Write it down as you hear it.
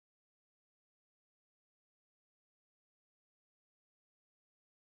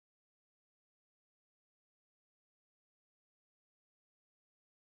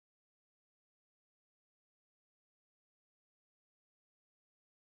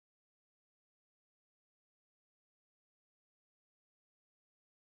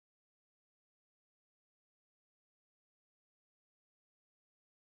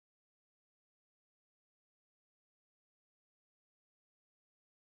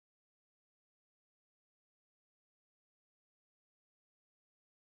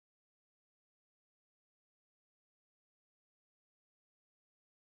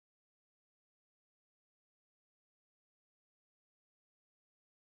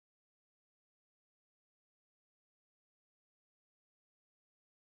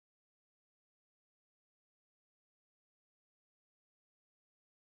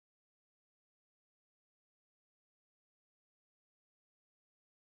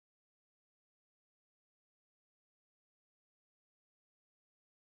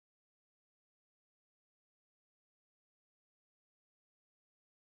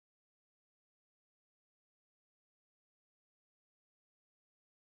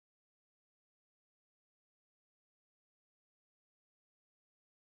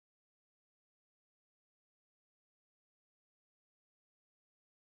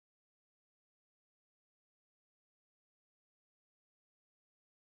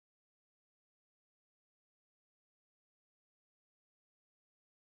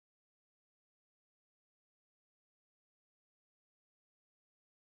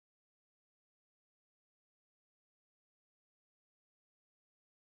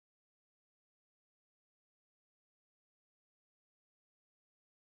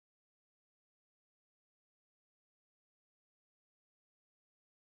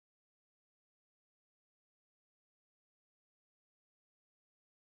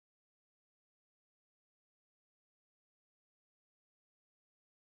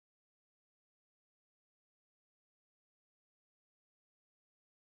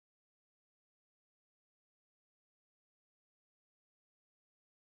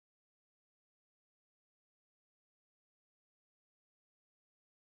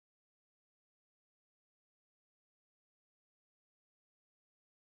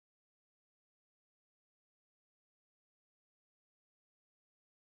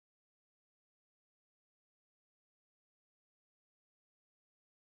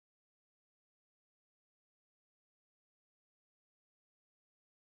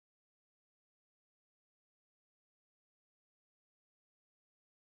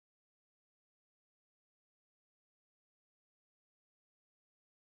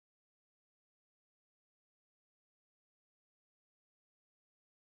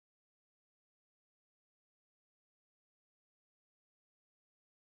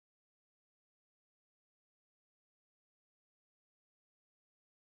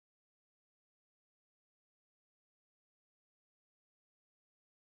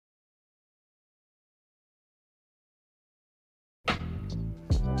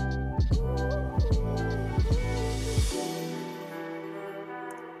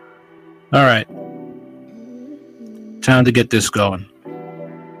All right. Time to get this going.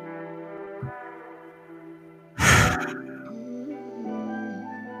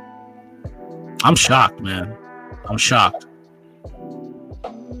 I'm shocked, man. I'm shocked.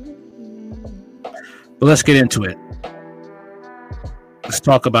 But let's get into it. Let's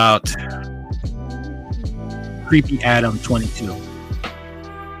talk about Creepy Adam 22.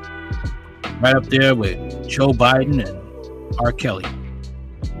 Right up there with Joe Biden and R. Kelly.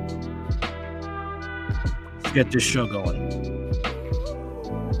 Let's get this show going.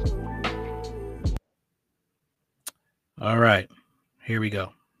 All right. Here we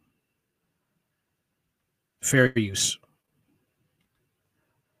go. Fair use.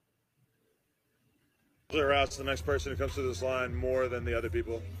 Harass the next person who comes to this line more than the other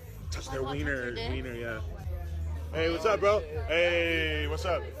people. Touch their wiener, yeah. Hey, what's up, bro? Hey, what's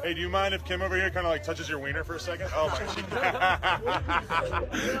up? Hey, do you mind if Kim over here kind of like touches your wiener for a second? Oh my.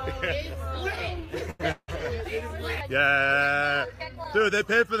 Yeah. Dude, they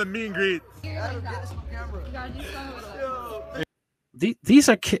paid for the meet and greet. These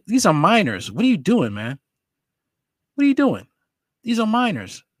are minors. What are you doing, man? What are you doing? These are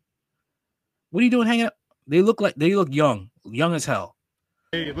minors. What are you doing hanging out? They look young as hell.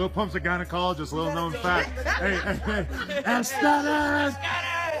 Hey, Lil Pump's a gynecologist, little known fact. Hey. That's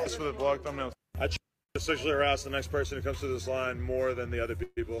for the vlog thumbnail. I sexually harass the next person who comes to this line more than the other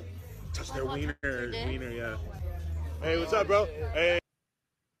people. Touch their wiener, yeah. Hey, what's up, bro? Hey.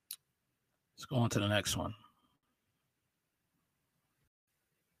 Let's go on to the next one.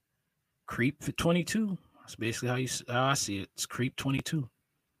 Creep 22. That's basically how I see it. It's Creep 22.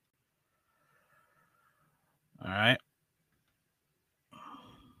 All right.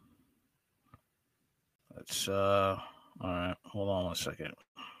 Let's all right, hold on one second.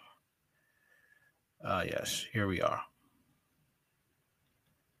 Yes, here we are.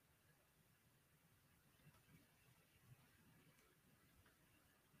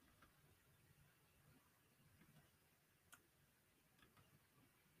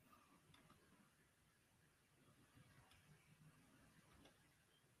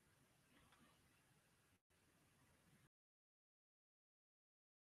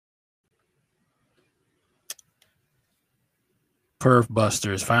 Perv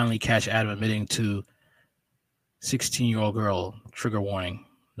busters finally catch Adam admitting to 16-year-old girl. Trigger warning.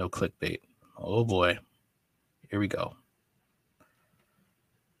 No clickbait. Oh boy. Here we go.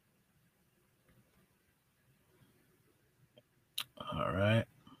 All right.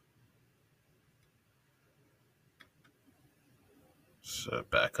 So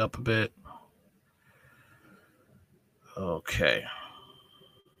back up a bit. Okay.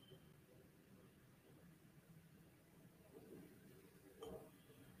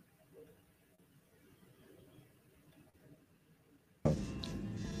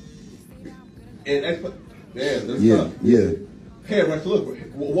 And yeah. Hair, right? So look,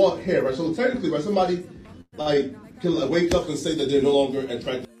 walk hair, right? So technically, right, somebody like can like, wake up and say that they're no longer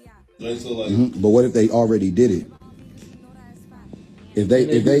attracted. Right? So like, but what if they already did it? If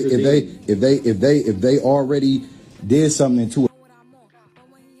they already did something to it,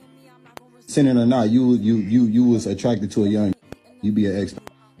 sinning or not, you was attracted to a young, you be an ex.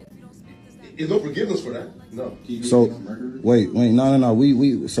 Is no forgiveness for that? No. So wait,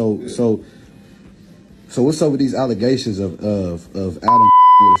 no. So what's up with these allegations of Adam with a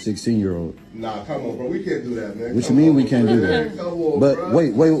 16-year-old? Nah, come on, bro. We can't do that, man. What you mean we can't do that? Come on, but bro.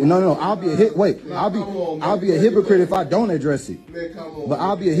 wait, no. I'll be a hypocrite if I don't address it. Man, come on, but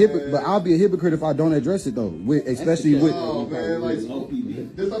I'll be a hypocrite if I don't address it though. Especially with. Oh man, like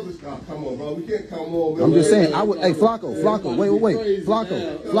this stuff is come on, bro. We can't come on. Man. I'm just saying. I would. Hey, Flacco. Wait.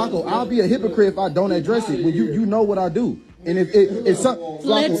 Flacco. I'll be a hypocrite if I don't address it. When you know what I do. And if some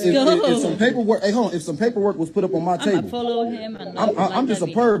paperwork, if some paperwork was put up on my table, follow him. And I'm just a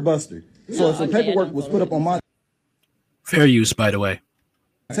perv buster. So if some paperwork was put up on my fair use, by the way.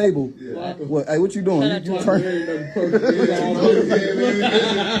 Table, what? Hey, what you doing? You turn.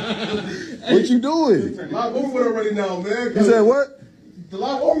 What you doing? Live over with already now, man. You said what? The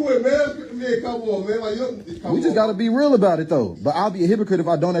live over with, man. Man, come on, man. Like, we just gotta be real about it though. But I'll be a hypocrite if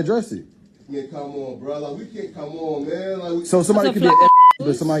I don't address it. Man, come on, bro. Like, we can't come on, man. Like, so somebody can be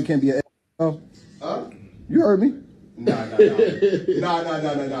but somebody can't be a. Oh, huh? You heard me. Nah. Here.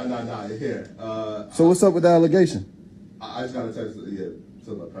 So what's up with the allegation? I just gotta text. Yeah,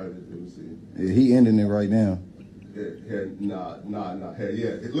 something about private. Let me see. Yeah, he ending it right now. Here, nah. Here,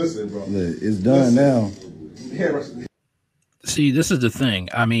 yeah. Listen, bro. It's done now. Here, see, this is the thing.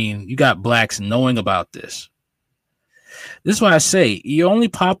 I mean, you got blacks knowing about this. This is why I say you're only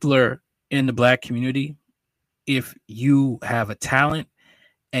popular in the black community if you have a talent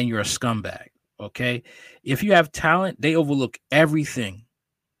and you're a scumbag. Okay. If you have talent, they overlook everything.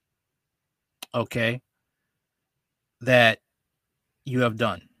 Okay. That you have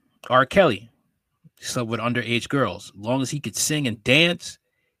done. R. Kelly slept with underage girls. As long as he could sing and dance,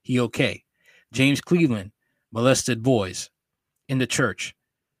 he okay. James Cleveland molested boys in the church.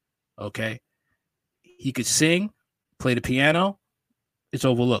 Okay. He could sing, play the piano. It's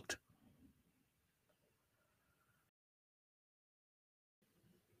overlooked.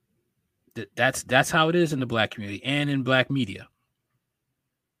 That's how it is in the black community and in black media.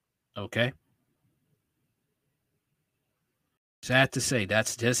 Okay. Sad to say,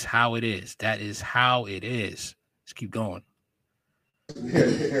 that's just how it is. That is how it is. Let's keep going.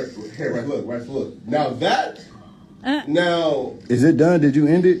 Here, right, look. Now that, now. Is it done? Did you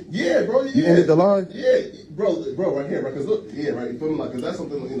end it? Yeah, bro, yeah. You ended the live? Yeah, bro, right here, right, because look, yeah, right, you feel me, like, because that's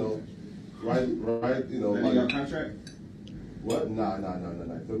something, you know, right, you know, like. You got a contract? What? Nah,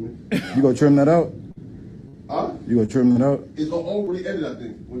 you feel me? You gonna trim that out? Huh? You gonna trim that out? It's already ended, I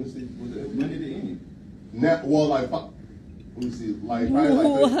think. When did it end? Now, well, like, let me see, like, probably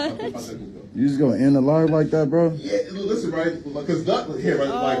like 5 seconds ago. You just gonna end the live like that, bro? Yeah, listen, right, because here, right,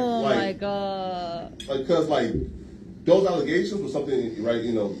 Oh like, my god. like, because, like, those allegations were something, right,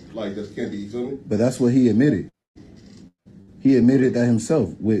 you know, like, just can't be, you feel me? But that's what he admitted. He admitted that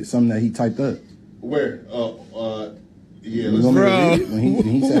himself with something that he typed up. Where? Yeah, You want me to read it? When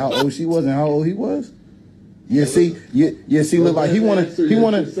he said how old she was and how old he was? Yeah, see, look like he wanna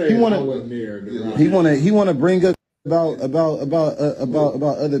bring up about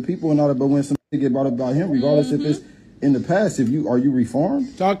other people and all that, but when something get brought up about him, regardless if it's in the past, are you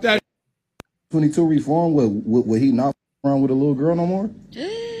reformed? Talk that. 22 reformed, would he not around with a little girl no more?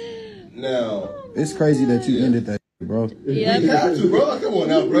 Now it's crazy that you ended that, bro. Yeah, you have to, bro. Like, come on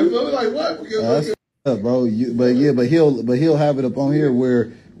now, bro. Like what? That's up, bro. But he'll have it up on here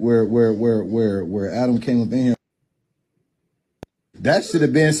where Adam came up in here. That should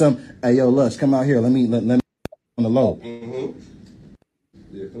have been some. Hey, yo, Lush, come out here. Let me on the low. Mm-hmm.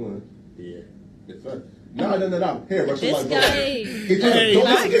 Yeah, come on. Yeah. It's fun. No. Here, bro. This like,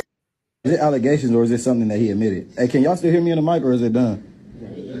 guy. Is it allegations or is it something that he admitted? Hey, can y'all still hear me in the mic or is it done?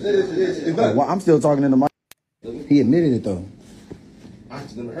 It's done. Well, I'm still talking in the mic. He admitted it though. I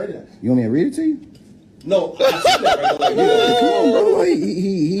just never heard that. You want me to read it to you? No, I seen that right. Like, yeah. Come on, bro.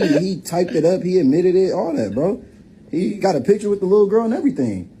 He typed it up. He admitted it. All that, bro. He got a picture with the little girl and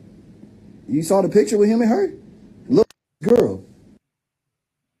everything. You saw the picture with him and her? Little girl.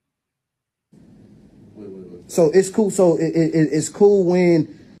 Wait. So it's cool. So it's cool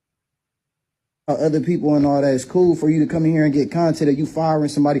when other people and all that. It's cool for you to come in here and get content of you firing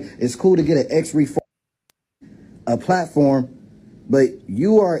somebody. It's cool to get an a platform. But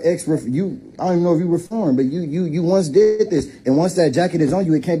you are I don't even know if you reformed, but you once did this, and once that jacket is on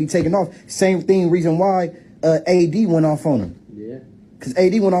you, it can't be taken off. Same thing, reason why AD went off on him. Yeah. Because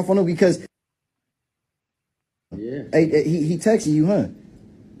AD went off on him because he texted you, huh?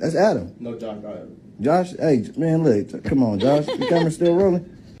 That's Adam. No, Josh. Josh, hey man, look, come on, Josh, the camera's still rolling.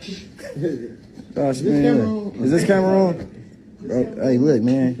 Josh, man, is this camera on? Bro, hey, look,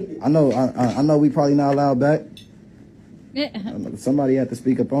 man, I know we probably not allowed back. Somebody had to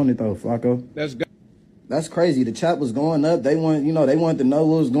speak up on it though, Flacco. That's crazy. The chat was going up. They wanted to know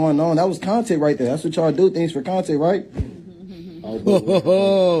what was going on. That was content right there. That's what y'all do, things for content, right? Yeah,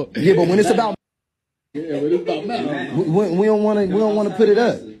 but when it's about we don't want to put it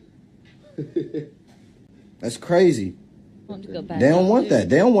up. That's crazy. They don't want that.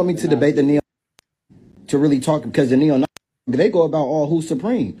 They don't want me to debate the neo to really talk because the neo they go about all who's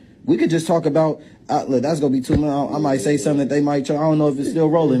supreme. We could just talk about, look, that's going to be too much. I might say something that they might try. I don't know if it's still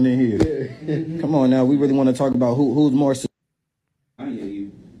rolling in here. Come on now. We really want to talk about who's more. I hear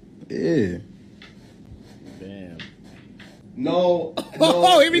you. Yeah. Damn. No.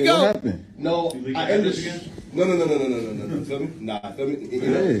 Here we go. What happened? No, I understand. No. Feel me? Nah, feel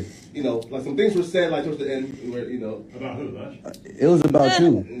me? You know, like some things were said like towards the end where, About who, Lush? It was about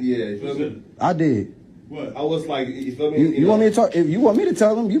you. Yeah, you feel me? I did. What? I was like, you feel me? You want me to talk? If you want me to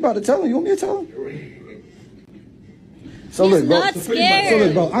tell him, you about to tell him. You want me to tell him? So He's look, bro. not scared. So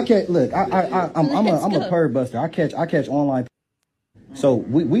look, bro. I can't look. I'm a perv buster. I catch online. So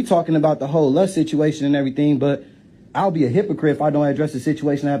we talking about the whole lust situation and everything, but I'll be a hypocrite if I don't address the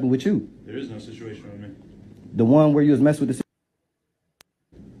situation that happened with you. There is no situation with me. The one where you was messing with the.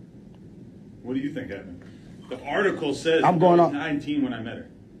 What do you think happened? The article says I'm going was on 19 when I met her.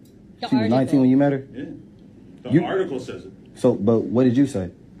 She was 19 when you met her? Yeah. The article says it. So, but what did you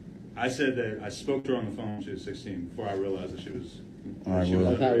say? I said that I spoke to her on the phone when she was 16 before I realized that she was. All right, she was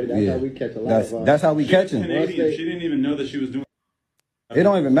well, underage. That's how we catch a lot of that's how we catch She's him. Canadian. She didn't even know that she was doing. It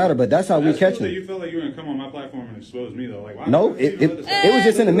don't even matter, but that's how we That's catch cool that him. you felt like you were gonna come on my platform and expose me though. Like, why? No, it was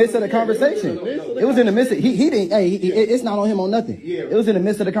just in the midst of the conversation. It was in the midst of he didn't. Hey, it's not on him on nothing. It was in the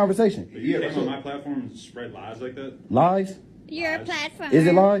midst of the conversation. But you came on my platform and spread lies like that. Lies? Your platform. Is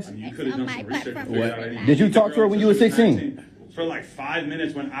it lies? I mean, you could have on done my some research. platform. And figured out anything. Did you talk to her when you were 16? 19, for like 5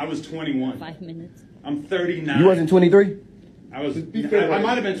 minutes when I was 21. 5 minutes. I'm 39. You wasn't 23? I was. I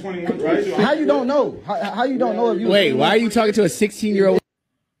might have been 21. Right? How you don't know? How you don't know if you? Wait, why are you talking to a 16-year-old?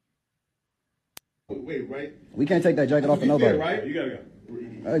 Wait, right? We can't take that jacket off of nobody. Right? You gotta go.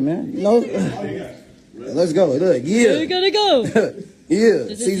 Hey man, you know. Let's go. Look, yeah. We're gonna go. Yeah,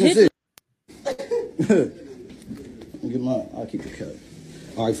 Does it season hit? 6. Get my. I'll keep the cut.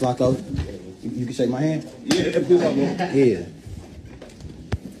 All right, Flacco. You can shake my hand. Yeah.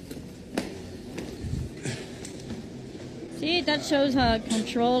 See, that shows how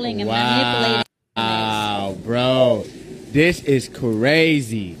controlling and manipulating. Wow, bro. This is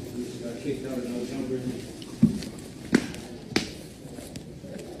crazy.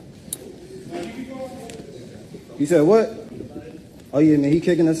 He said what? Oh yeah, man. He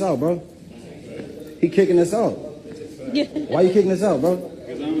kicking us out, bro. He kicking us out. Why you kicking us out, bro?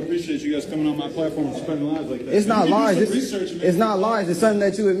 Because I don't appreciate you guys coming on my platform and spreading lies like that. It's not lies. Research, It's not lies. It's something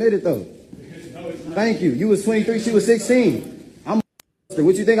that you admitted, though. Thank you. You was 23. She was 16. I'm.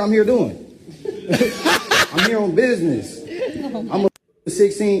 What you think I'm here doing? I'm here on business. I'm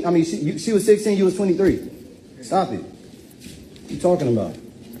 16. I mean, she was 16. You was 23. Stop it. What you talking about?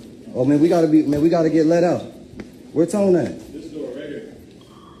 Oh man, we gotta get let out. Where Tone at? This door right here.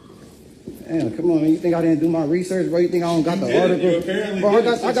 Damn, come on, man. You think I didn't do my research, bro? You think I don't got the article? You apparently Bro, did.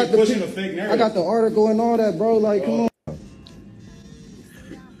 I got You're pushing a fake narrative. I got the article and all that, bro. Like, come on.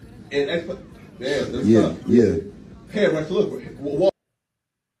 And damn, that's Yeah, tough. yeah. Hey, right, so look, walk.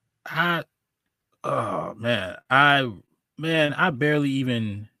 I barely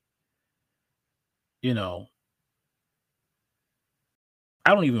even, you know,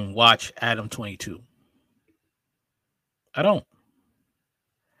 I don't even watch Adam 22. I don't.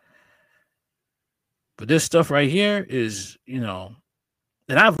 But this stuff right here is, you know,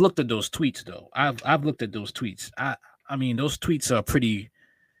 and I've looked at those tweets though. I've looked at those tweets. I mean, those tweets are pretty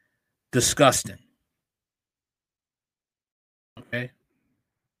disgusting. Okay.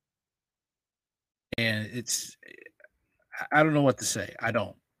 And I don't know what to say. I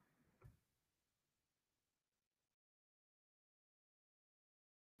don't.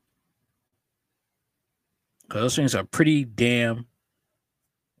 Because those things are pretty damn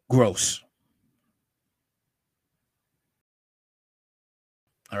gross.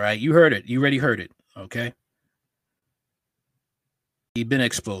 All right. You heard it. You already heard it. Okay. You've been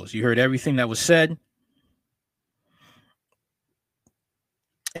exposed. You heard everything that was said.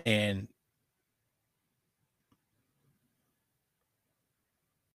 And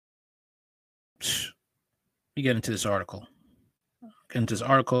let me get into this article. Get into this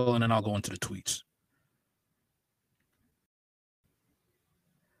article, and then I'll go into the tweets.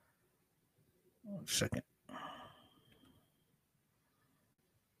 One second.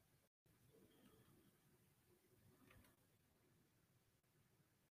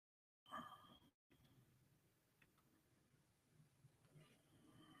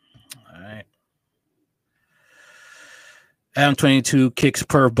 All right. Adam 22 kicks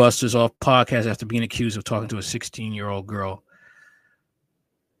perv busters off podcast after being accused of talking to a 16-year-old girl.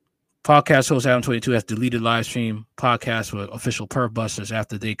 Podcast host Adam 22 has deleted live stream podcast with official perv busters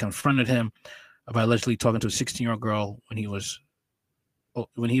after they confronted him about allegedly talking to a 16-year-old girl when he was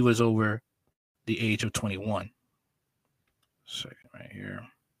over the age of 21. Second right here.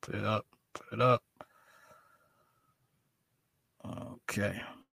 Put it up. Okay.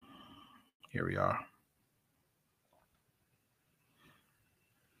 Here we are.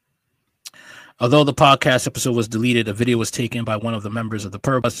 Although the podcast episode was deleted, a video was taken by one of the members of the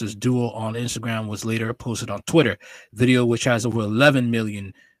Perv Busters duo on Instagram was later posted on Twitter. Video, which has over 11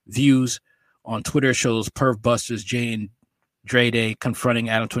 million views on Twitter, shows Perv Busters Jay and Dre Day confronting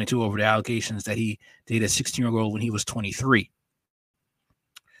Adam 22 over the allegations that he dated a 16-year-old girl when he was 23.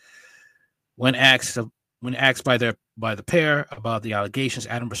 When asked by the pair about the allegations,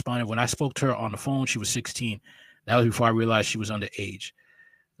 Adam responded, "When I spoke to her on the phone, she was 16. That was before I realized she was underage."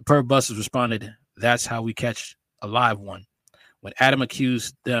 The Perv Busters responded, "That's how we catch a live one." When Adam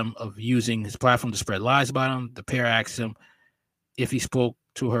accused them of using his platform to spread lies about him, the pair asked him if he spoke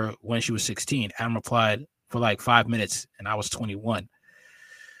to her when she was 16. Adam replied, "For like 5 minutes, and I was 21."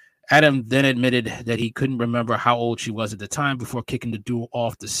 Adam then admitted that he couldn't remember how old she was at the time before kicking the duo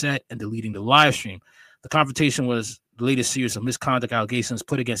off the set and deleting the live stream. The confrontation was the latest series of misconduct allegations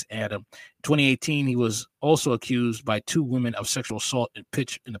put against Adam. In 2018, he was also accused by 2 women of sexual assault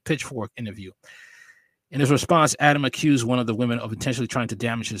in a Pitchfork interview. In his response, Adam accused one of the women of intentionally trying to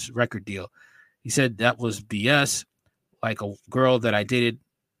damage his record deal. He said that was BS. Like a girl that I dated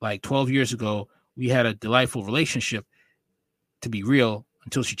like 12 years ago, we had a delightful relationship, to be real,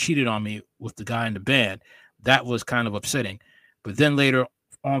 until she cheated on me with the guy in the band. That was kind of upsetting. But then later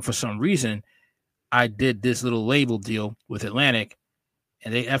on, for some reason, I did this little label deal with Atlantic,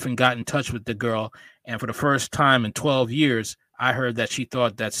 and they effing got in touch with the girl. And for the first time in 12 years, I heard that she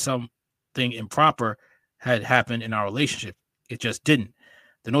thought that something improper had happened in our relationship. It just didn't.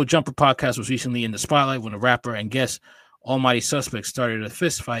 The No Jumper podcast was recently in the spotlight when the rapper and guest Almighty Suspect started a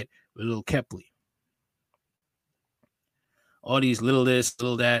fist fight with Lil Kepley. All these little this,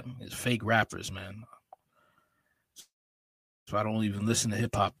 little that is fake rappers, man. So I don't even listen to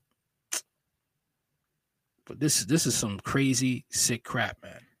hip hop. But this is some crazy, sick crap,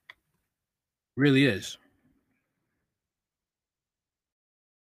 man. It really is.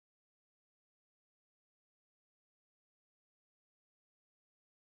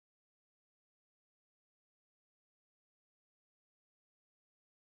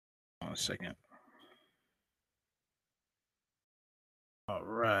 Hold on a second. All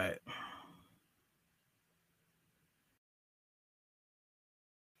right.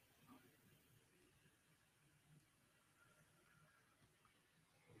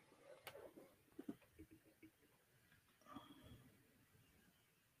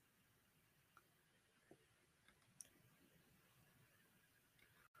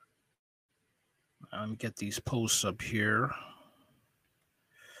 Let me get these posts up here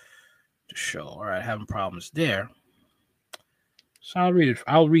to show. All right, having problems there. So I'll read it.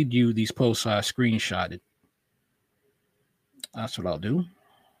 I'll read you these posts I screenshotted. That's what I'll do.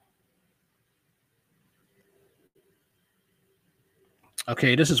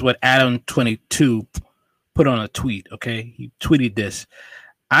 Okay, this is what Adam22 put on a tweet. Okay, he tweeted this: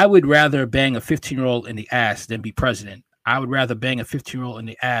 I would rather bang a 15-year-old in the ass than be president. I would rather bang a 15-year-old in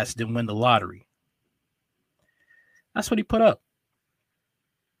the ass than win the lottery. That's what he put up.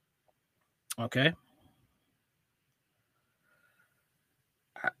 Okay.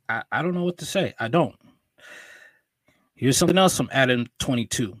 I don't know what to say. I don't. Here's something else from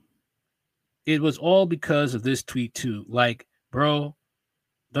Adam22. It was all because of this tweet too. Like, bro,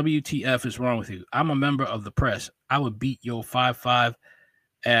 WTF is wrong with you? I'm a member of the press. I would beat your 5'5"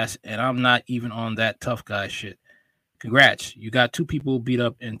 ass, and I'm not even on that tough guy shit. Congrats. You got 2 people beat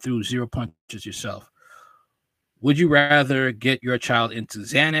up and threw 0 punches yourself. Would you rather get your child into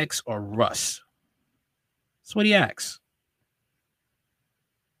Xanax or Russ? That's what he asks.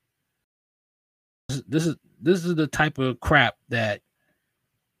 This is the type of crap that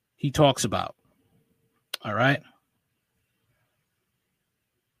he talks about. All right.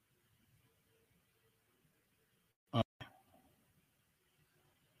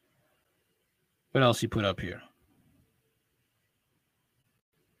 What else he put up here?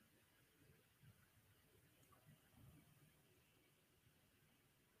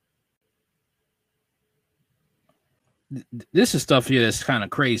 This is stuff here that's kind of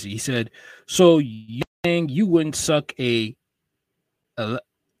crazy. He said, so you think you wouldn't suck a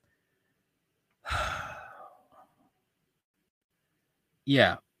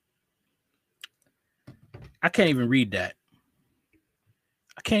yeah. I can't even read that.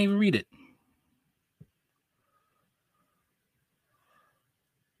 I can't even read it.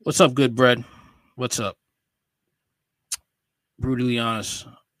 What's up, good bread? What's up? Brutally honest,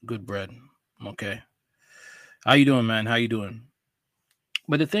 good bread. Okay. How you doing, man? How you doing?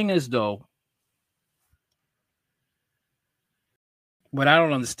 But the thing is, though, what I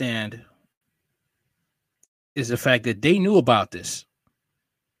don't understand is the fact that they knew about this.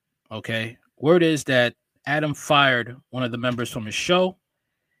 Okay. Word is that Adam fired one of the members from his show,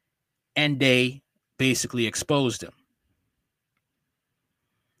 and they basically exposed him.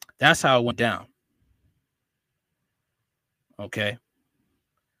 That's how it went down. Okay.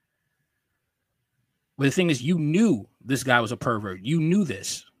 But the thing is, you knew this guy was a pervert. You knew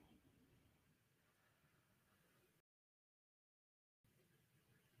this.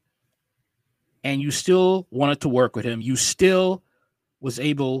 And you still wanted to work with him. You still was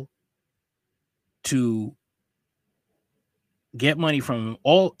able to get money from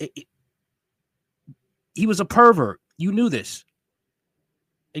him. He was a pervert. You knew this.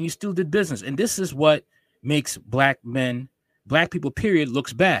 And you still did business. And this is what makes black people, period,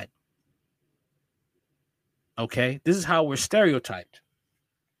 looks bad. Okay? This is how we're stereotyped.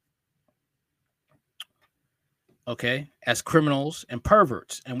 okay, as criminals and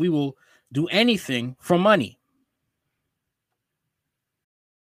perverts, and we will do anything for money.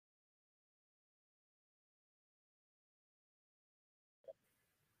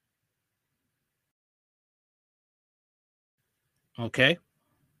 Okay,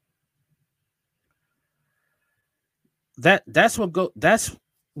 that's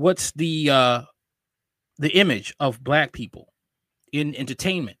what's the image of black people in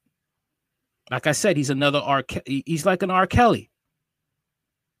entertainment. Like I said, he's he's like an R. Kelly.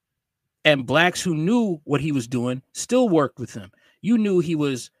 And blacks who knew what he was doing still worked with him. You knew he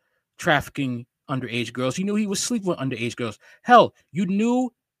was trafficking underage girls. You knew he was sleeping with underage girls. Hell, you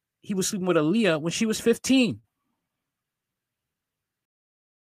knew he was sleeping with Aaliyah when she was 15.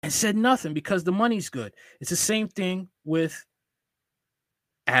 And said nothing because the money's good. It's the same thing with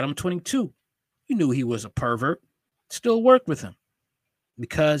Adam 22. You knew he was a pervert. Still worked with him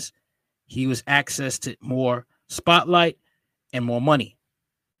because he was access to more spotlight and more money.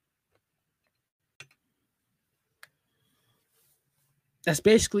 That's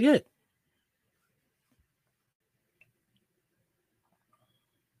basically it.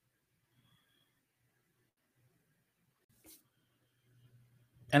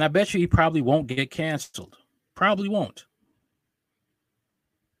 And I bet you he probably won't get canceled. Probably won't.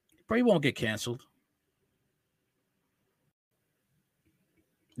 He probably won't get canceled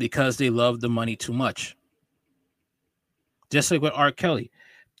because they love the money too much. Just like with R. Kelly.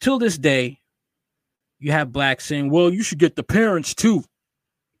 Till this day, you have blacks saying, well, you should get the parents too.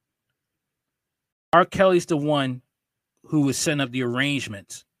 R. Kelly's the one who was setting up the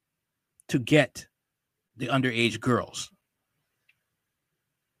arrangements to get the underage girls.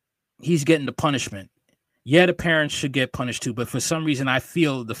 He's getting the punishment. Yeah, the parents should get punished too, but for some reason, I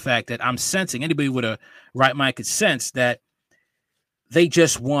feel the fact that I'm sensing, anybody with a right mind could sense that they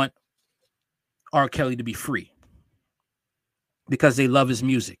just want R. Kelly to be free because they love his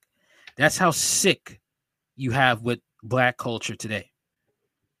music. That's how sick you have with black culture today.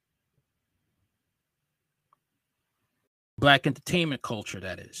 Black entertainment culture,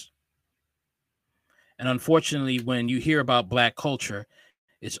 that is. And unfortunately, when you hear about black culture,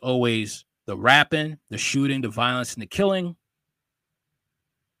 it's always the rapping, the shooting, the violence, and the killing.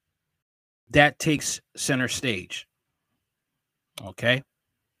 That takes center stage. Okay?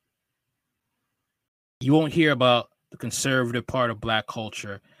 You won't hear about the conservative part of black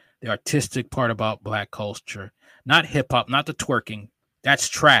culture, the artistic part about black culture, not hip hop, not the twerking. That's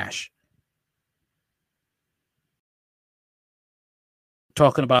trash.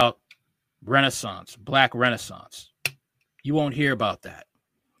 Talking about Renaissance, black Renaissance. You won't hear about that.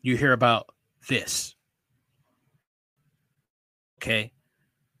 You hear about this. Okay?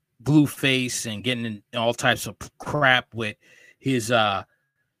 Blueface and getting in all types of crap with his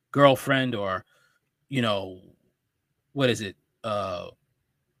girlfriend, or, you know, what is it?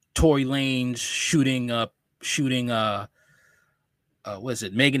 Tory Lanez shooting what is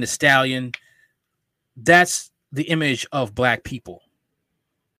it? Megan Thee Stallion. That's the image of black people.